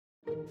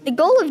The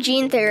goal of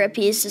gene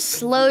therapy is to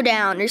slow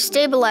down or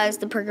stabilize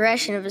the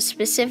progression of a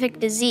specific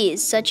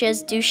disease, such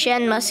as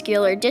Duchenne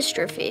muscular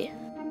dystrophy.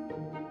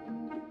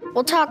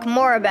 We'll talk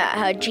more about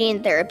how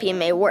gene therapy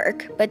may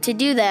work, but to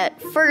do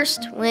that,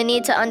 first, we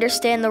need to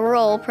understand the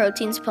role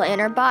proteins play in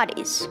our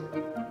bodies.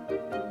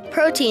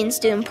 Proteins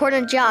do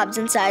important jobs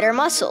inside our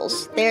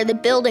muscles. They are the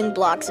building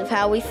blocks of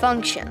how we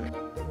function.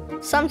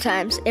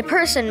 Sometimes, a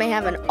person may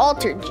have an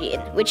altered gene,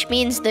 which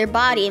means their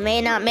body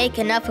may not make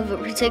enough of a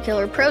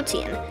particular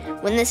protein.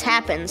 When this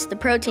happens, the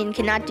protein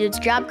cannot do its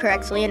job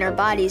correctly and our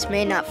bodies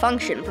may not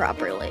function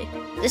properly.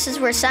 This is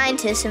where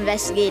scientists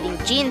investigating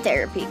gene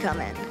therapy come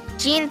in.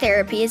 Gene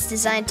therapy is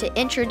designed to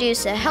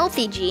introduce a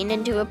healthy gene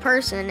into a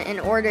person in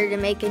order to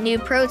make a new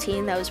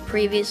protein that was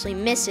previously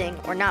missing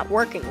or not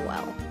working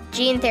well.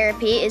 Gene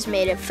therapy is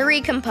made of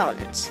 3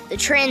 components: the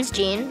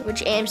transgene,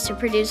 which aims to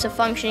produce a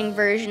functioning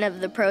version of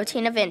the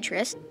protein of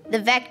interest,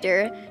 the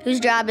vector, whose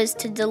job is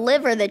to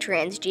deliver the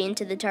transgene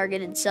to the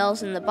targeted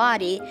cells in the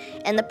body,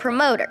 and the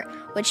promoter,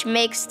 which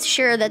makes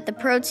sure that the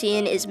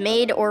protein is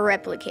made or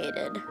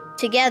replicated.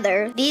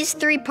 Together, these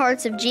 3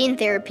 parts of gene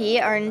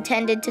therapy are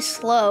intended to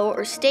slow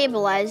or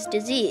stabilize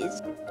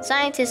disease.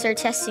 Scientists are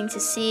testing to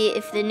see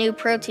if the new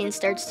protein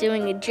starts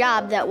doing a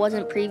job that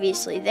wasn't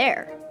previously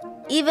there.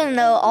 Even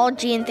though all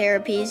gene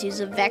therapies use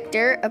a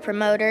vector, a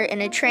promoter,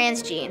 and a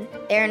transgene,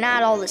 they are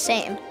not all the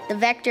same. The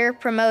vector,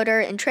 promoter,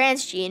 and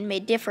transgene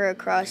may differ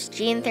across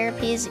gene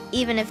therapies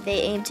even if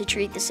they aim to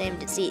treat the same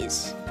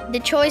disease. The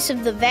choice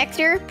of the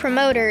vector,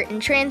 promoter,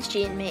 and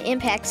transgene may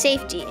impact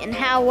safety and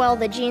how well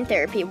the gene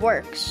therapy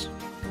works.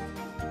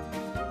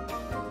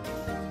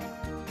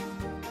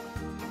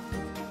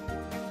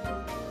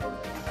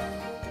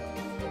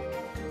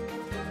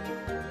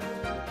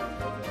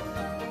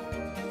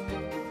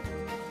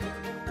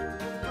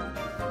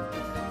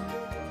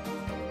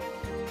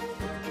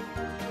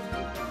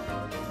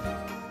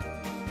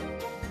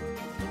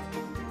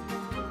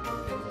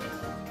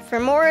 For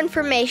more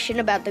information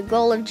about the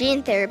goal of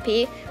gene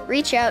therapy,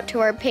 reach out to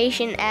our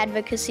patient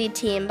advocacy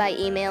team by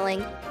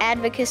emailing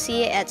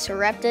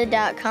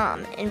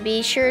advocacy@sarepta.com and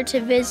be sure to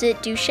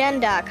visit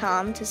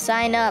Duchenne.com to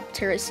sign up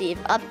to receive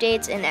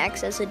updates and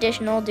access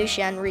additional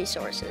Duchenne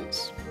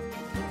resources.